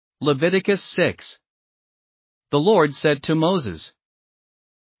Leviticus 6. The Lord said to Moses,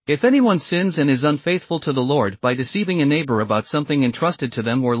 if anyone sins and is unfaithful to the Lord by deceiving a neighbor about something entrusted to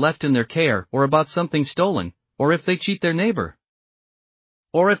them or left in their care, or about something stolen, or if they cheat their neighbor,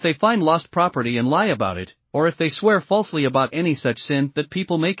 or if they find lost property and lie about it, or if they swear falsely about any such sin that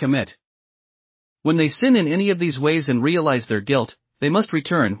people may commit. When they sin in any of these ways and realize their guilt, they must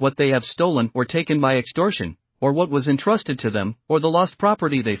return what they have stolen or taken by extortion, or what was entrusted to them, or the lost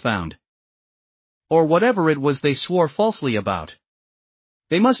property they found, or whatever it was they swore falsely about.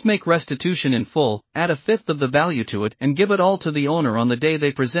 They must make restitution in full, add a fifth of the value to it, and give it all to the owner on the day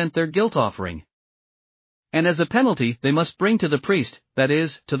they present their guilt offering. And as a penalty, they must bring to the priest, that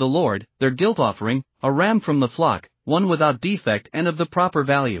is, to the Lord, their guilt offering, a ram from the flock, one without defect and of the proper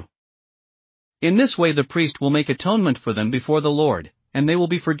value. In this way the priest will make atonement for them before the Lord, and they will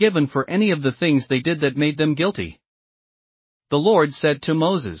be forgiven for any of the things they did that made them guilty. The Lord said to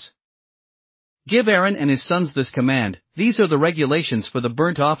Moses, give Aaron and his sons this command, these are the regulations for the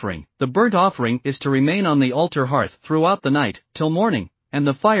burnt offering. The burnt offering is to remain on the altar hearth throughout the night, till morning, and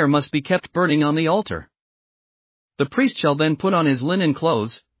the fire must be kept burning on the altar. The priest shall then put on his linen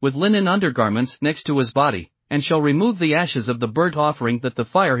clothes, with linen undergarments next to his body, and shall remove the ashes of the burnt offering that the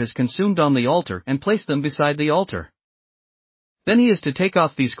fire has consumed on the altar and place them beside the altar. Then he is to take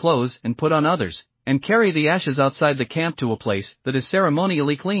off these clothes and put on others, and carry the ashes outside the camp to a place that is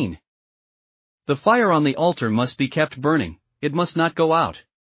ceremonially clean. The fire on the altar must be kept burning, it must not go out.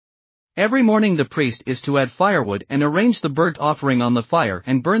 Every morning the priest is to add firewood and arrange the burnt offering on the fire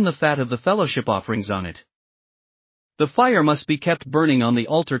and burn the fat of the fellowship offerings on it. The fire must be kept burning on the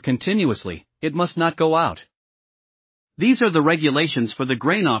altar continuously, it must not go out. These are the regulations for the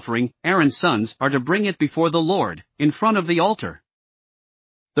grain offering. Aaron's sons are to bring it before the Lord, in front of the altar.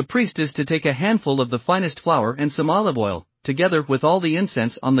 The priest is to take a handful of the finest flour and some olive oil, together with all the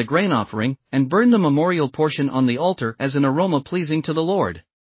incense on the grain offering, and burn the memorial portion on the altar as an aroma pleasing to the Lord.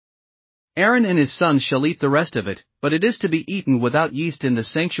 Aaron and his sons shall eat the rest of it, but it is to be eaten without yeast in the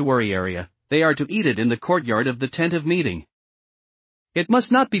sanctuary area. They are to eat it in the courtyard of the tent of meeting. It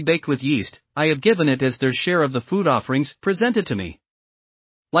must not be baked with yeast. I have given it as their share of the food offerings presented to me.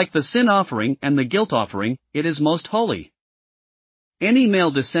 Like the sin offering and the guilt offering, it is most holy. Any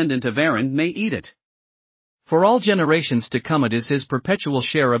male descendant of Aaron may eat it. For all generations to come it is his perpetual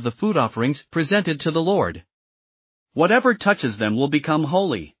share of the food offerings presented to the Lord. Whatever touches them will become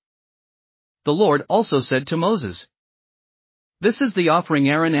holy. The Lord also said to Moses, this is the offering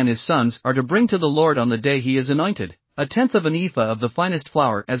Aaron and his sons are to bring to the Lord on the day he is anointed, a tenth of an ephah of the finest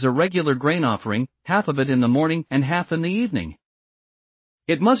flour as a regular grain offering, half of it in the morning and half in the evening.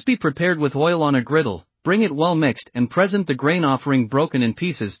 It must be prepared with oil on a griddle, bring it well mixed and present the grain offering broken in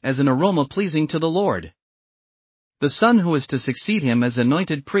pieces as an aroma pleasing to the Lord. The son who is to succeed him as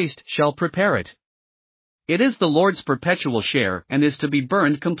anointed priest shall prepare it. It is the Lord's perpetual share and is to be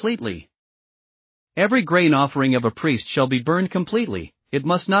burned completely. Every grain offering of a priest shall be burned completely, it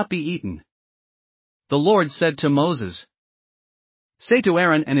must not be eaten. The Lord said to Moses, say to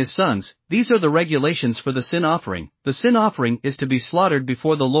Aaron and his sons, these are the regulations for the sin offering. The sin offering is to be slaughtered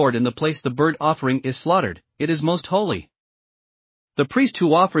before the Lord in the place the burnt offering is slaughtered, it is most holy. The priest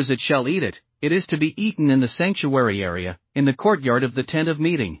who offers it shall eat it, it is to be eaten in the sanctuary area, in the courtyard of the tent of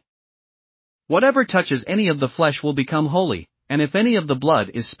meeting. Whatever touches any of the flesh will become holy, and if any of the blood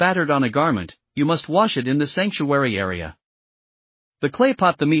is spattered on a garment, you must wash it in the sanctuary area. The clay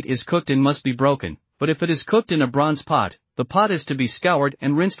pot the meat is cooked in must be broken, but if it is cooked in a bronze pot, the pot is to be scoured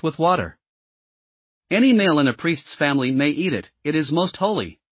and rinsed with water. Any male in a priest's family may eat it, it is most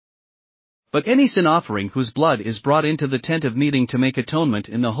holy. But any sin offering whose blood is brought into the tent of meeting to make atonement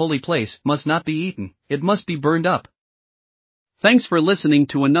in the holy place must not be eaten, it must be burned up. Thanks for listening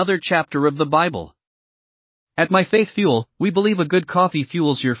to another chapter of the Bible. At My Faith Fuel, we believe a good coffee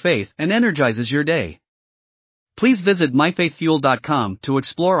fuels your faith and energizes your day. Please visit myfaithfuel.com to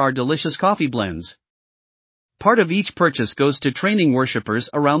explore our delicious coffee blends. Part of each purchase goes to training worshipers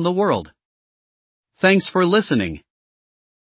around the world. Thanks for listening.